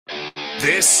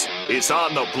This is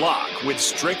On the Block with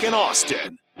Strick and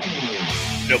Austin.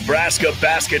 Nebraska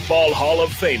Basketball Hall of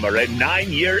Famer and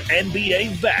 9-year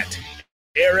NBA vet,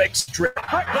 Eric Strick.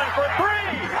 Strickland for three!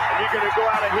 And you're going to go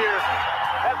out of here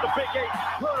as the Big 8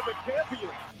 tournament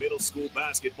champion. Middle school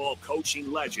basketball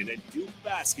coaching legend and Duke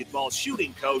basketball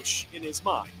shooting coach in his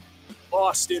mind,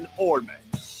 Austin Orman.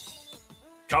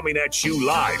 Coming at you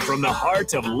live from the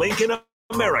heart of Lincoln,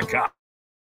 America.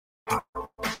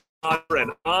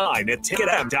 And online at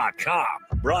ticketm.com.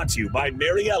 Brought to you by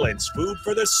Mary Ellen's Food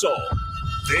for the Soul.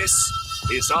 This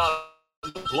is On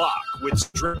the Block with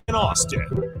Strick and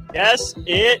Austin. Yes,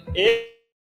 it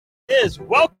is.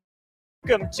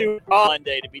 Welcome to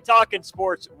Monday to be talking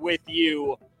sports with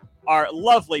you, our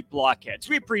lovely blockheads.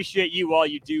 We appreciate you, all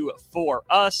you do for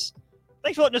us.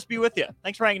 Thanks for letting us be with you.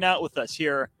 Thanks for hanging out with us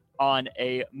here on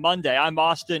a Monday. I'm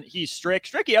Austin. He's Strick.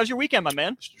 Stricky, how's your weekend, my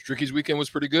man? Stricky's weekend was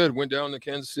pretty good. Went down to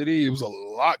Kansas City. It was a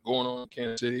lot going on in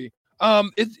Kansas City.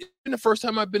 It's been the first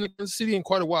time I've been in Kansas City in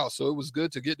quite a while, so it was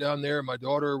good to get down there. My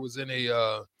daughter was in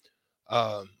a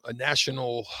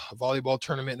national volleyball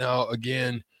tournament now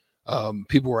again.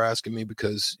 People were asking me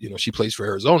because, she plays for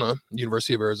Arizona,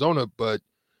 University of Arizona, but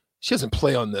she doesn't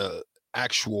play on the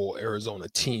actual Arizona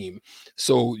team.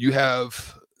 So you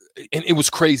have – and it was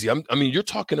crazy. I mean, you're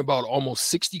talking about almost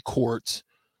 60 courts,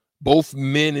 both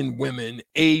men and women,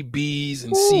 A, B's,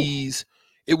 and C's.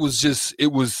 It was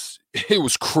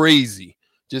crazy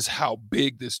just how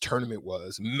big this tournament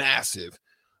was. Massive.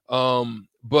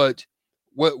 But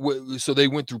so they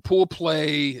went through pool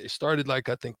play. It started I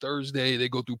think Thursday. They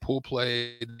go through pool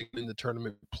play in the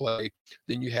tournament play.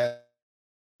 Then you have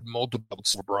multiple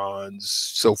bronze,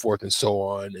 so forth and so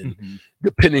on. And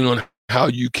depending on how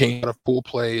you came out of pool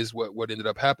play is what ended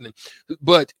up happening.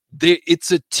 But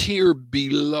it's a tier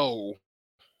below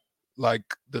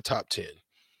the top 10.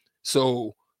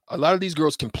 So a lot of these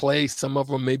girls can play. Some of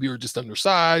them maybe are just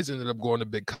undersized, ended up going to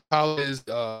big colleges,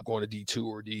 going to D2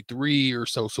 or D3 or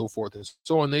so forth and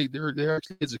so on. They're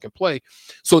actually kids that can play.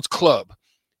 So it's club.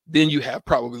 Then you have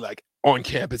probably on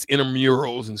campus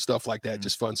intramurals and stuff like that,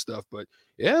 just fun stuff. But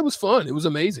yeah, it was fun. It was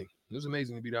amazing. It was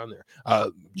amazing to be down there.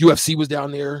 UFC was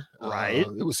down there. Right.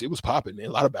 It was popping, man.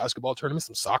 A lot of basketball tournaments,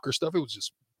 some soccer stuff. It was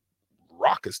just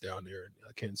raucous down there in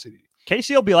Kansas City.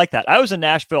 KC will be like that. I was in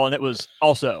Nashville, and it was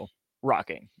also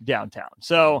rocking downtown.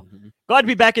 So glad to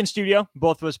be back in studio.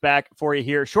 Both of us back for you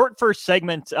here. Short first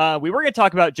segment. We were going to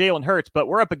talk about Jalen Hurts, but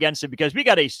we're up against it because we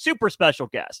got a super special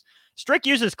guest. Strick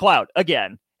uses clout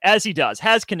again, as he does,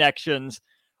 has connections.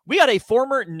 We got a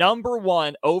former number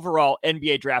 1 overall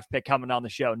NBA draft pick coming on the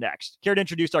show next. Care to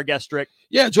introduce our guest, Strick?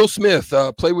 Yeah, Joe Smith.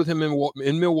 Played with him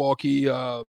in Milwaukee.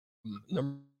 Overall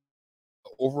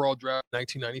draft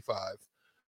 1995.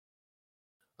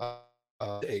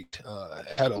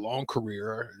 Had a long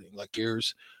career,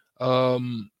 years. Had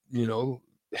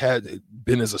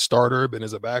been as a starter, been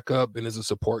as a backup, been as a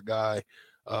support guy.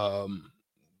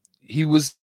 He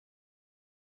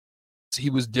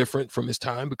was different from his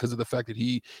time because of the fact that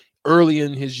he early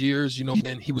in his years,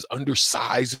 and he was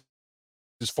undersized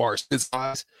as far as his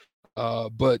size.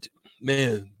 But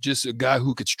man, just a guy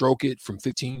who could stroke it from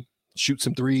 15, shoot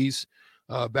some threes.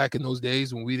 Back in those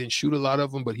days when we didn't shoot a lot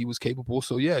of them, but he was capable.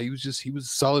 So yeah, he was a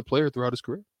solid player throughout his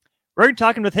career. We're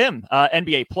talking with him.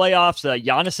 NBA playoffs,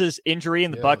 Giannis's injury,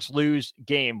 and the Bucks lose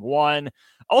game 1.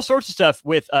 All sorts of stuff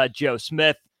with Joe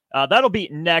Smith. That'll be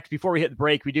next. Before we hit the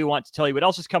break, we do want to tell you what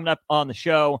else is coming up on the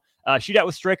show. Shootout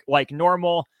with Strick like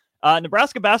normal.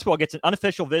 Nebraska basketball gets an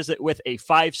unofficial visit with a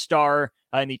 5-star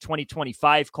in the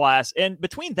 2025 class. And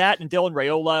between that and Dylan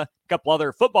Raiola, a couple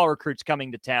other football recruits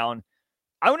coming to town,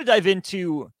 I want to dive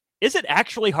into, is it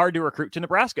actually hard to recruit to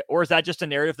Nebraska, or is that just a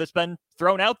narrative that's been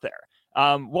thrown out there?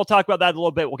 We'll talk about that a little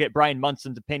bit. We'll get Brian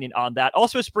Munson's opinion on that.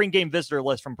 Also, a spring game visitor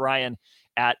list from Brian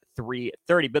at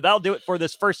 3:30. But that'll do it for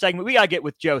this first segment. We got to get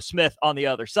with Joe Smith on the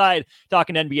other side,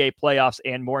 talking NBA playoffs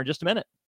and more in just a minute.